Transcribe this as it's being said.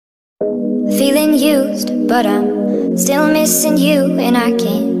feeling used, but I'm still missing you, and I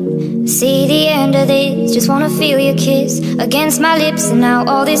can't see the end of this. Just wanna feel your kiss against my lips, and now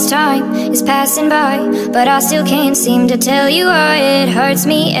all this time is passing by, but I still can't seem to tell you why. It hurts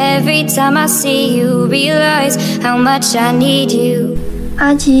me every time I see you, realize how much I need you.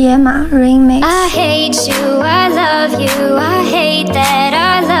 阿吉野马 Remix。 I hate you, I love you, I hate that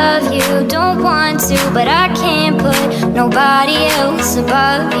I love you. Don't want to, but I can't put nobody else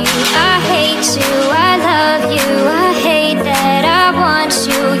above you. I hate you, I love you, I hate that I want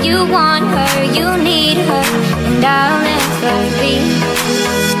you. You want her, you need her, and I'll never be.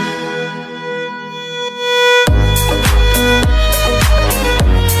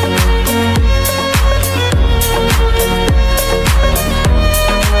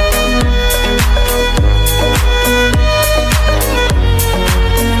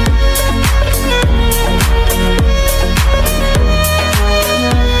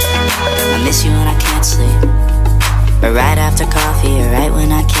 Or right after coffee, or right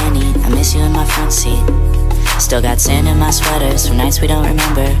when I can't eat. I miss you in my front seat. Still got sand in my sweaters from nights we don't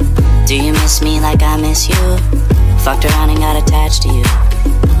remember. Do you miss me like I miss you? Fucked around and got attached to you.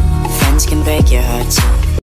 Friends can break your heart too.